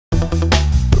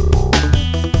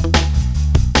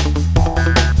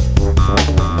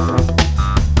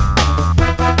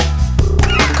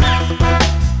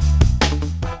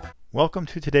Welcome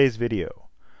to today's video.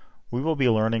 We will be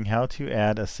learning how to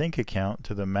add a sync account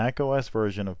to the macOS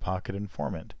version of Pocket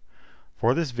Informant.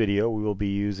 For this video, we will be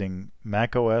using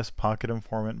macOS Pocket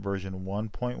Informant version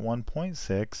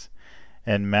 1.1.6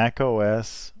 and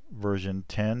macOS version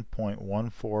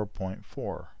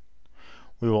 10.14.4.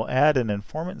 We will add an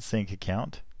Informant sync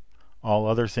account. All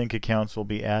other sync accounts will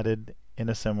be added in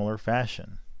a similar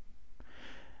fashion.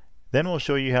 Then we'll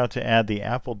show you how to add the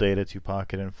Apple data to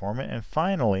Pocket Informant, and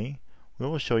finally we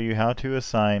will show you how to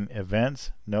assign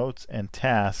events, notes, and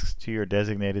tasks to your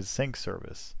designated sync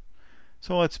service.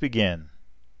 So let's begin.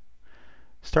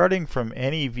 Starting from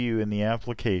any view in the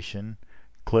application,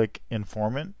 click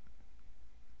Informant,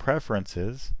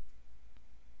 Preferences,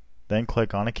 then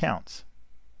click on Accounts.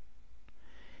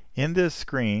 In this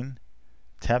screen,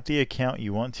 tap the account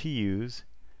you want to use.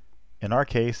 In our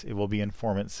case, it will be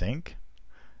Informant Sync.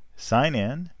 Sign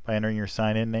in by entering your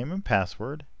sign-in name and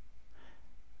password.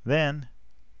 Then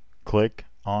click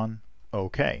on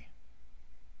OK.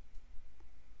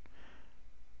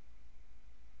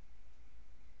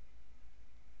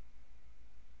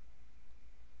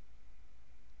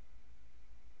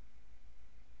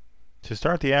 To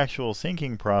start the actual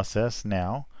syncing process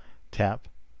now, tap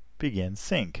Begin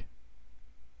Sync.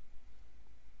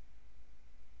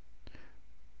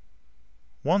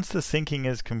 Once the syncing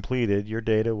is completed, your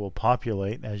data will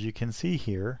populate, as you can see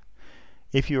here.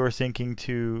 If you are syncing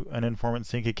to an Informant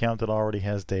Sync account that already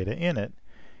has data in it,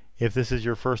 if this is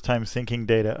your first time syncing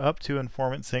data up to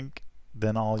Informant Sync,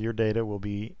 then all your data will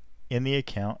be in the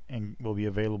account and will be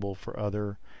available for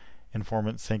other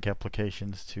Informant Sync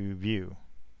applications to view.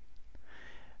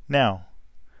 Now,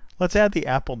 let's add the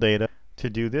Apple data. To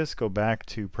do this, go back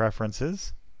to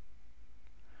Preferences,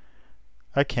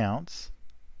 Accounts,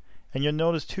 and you'll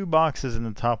notice two boxes in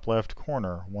the top left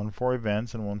corner, one for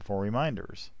events and one for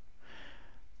reminders.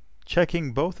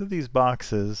 Checking both of these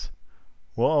boxes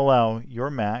will allow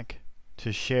your Mac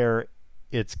to share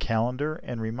its calendar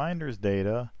and reminders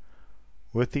data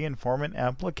with the Informant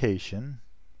application,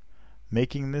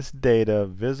 making this data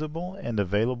visible and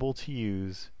available to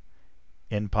use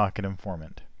in Pocket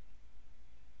Informant.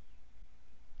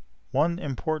 One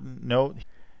important note: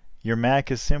 your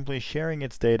Mac is simply sharing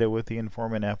its data with the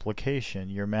Informant application.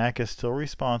 Your Mac is still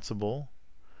responsible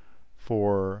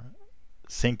for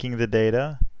syncing the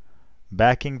data,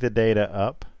 backing the data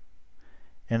up,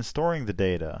 and storing the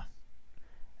data.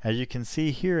 As you can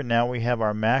see here, now we have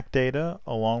our Mac data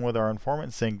along with our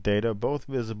Informant Sync data both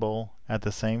visible at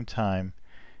the same time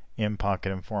in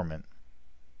Pocket Informant.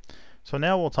 So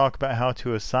now we'll talk about how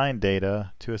to assign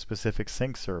data to a specific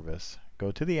sync service.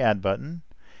 Go to the Add button,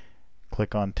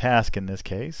 click on Task in this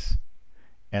case,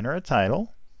 enter a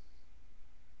title,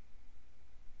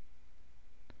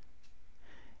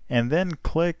 and then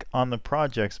click on the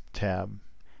Projects tab,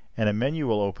 and a menu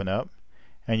will open up,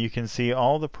 and you can see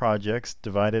all the projects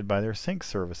divided by their sync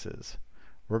services.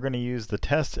 We're going to use the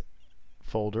Test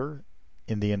folder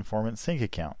in the Informant Sync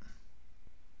account.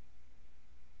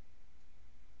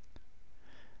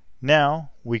 Now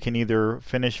we can either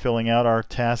finish filling out our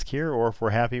task here, or if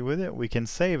we're happy with it, we can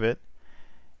save it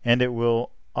and it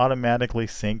will automatically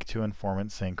sync to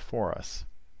Informant Sync for us.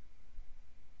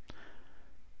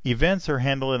 Events are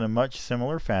handled in a much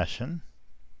similar fashion.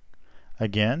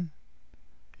 Again,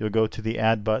 you'll go to the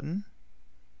Add button,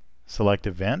 select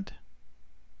Event,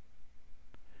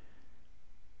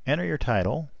 enter your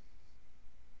title,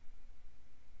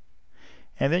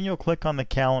 and then you'll click on the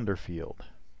Calendar field.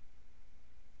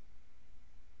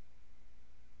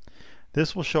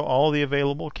 This will show all the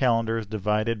available calendars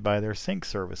divided by their sync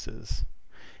services.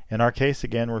 In our case,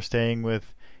 again, we're staying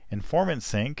with Informant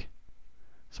Sync,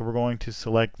 so we're going to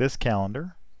select this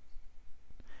calendar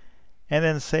and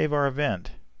then save our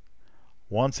event.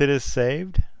 Once it is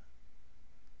saved,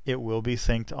 it will be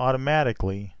synced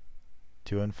automatically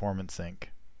to Informant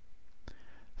Sync.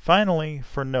 Finally,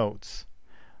 for notes,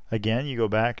 again, you go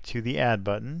back to the Add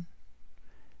button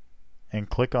and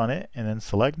click on it and then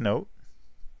select Note.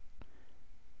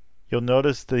 You'll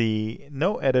notice the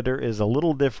note editor is a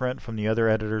little different from the other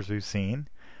editors we've seen.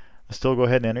 Still, go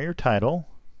ahead and enter your title.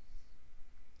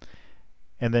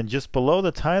 And then just below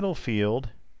the title field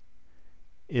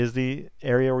is the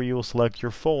area where you will select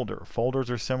your folder.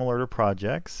 Folders are similar to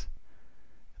projects.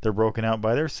 They're broken out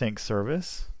by their sync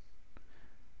service.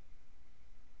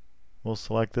 We'll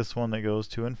select this one that goes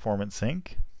to Informant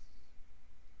Sync.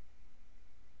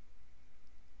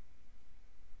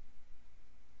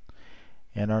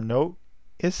 And our note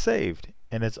is saved,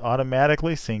 and it's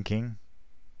automatically syncing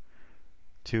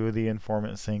to the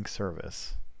Informant Sync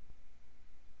service.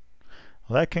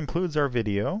 Well, that concludes our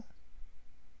video.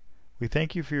 We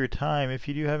thank you for your time. If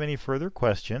you do have any further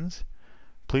questions,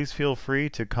 please feel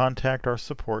free to contact our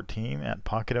support team at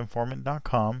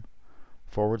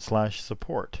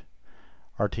pocketinformant.com/support.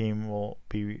 Our team will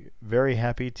be very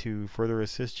happy to further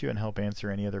assist you and help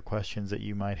answer any other questions that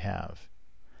you might have.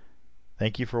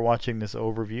 Thank you for watching this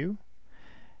overview,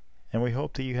 and we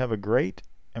hope that you have a great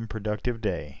and productive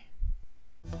day.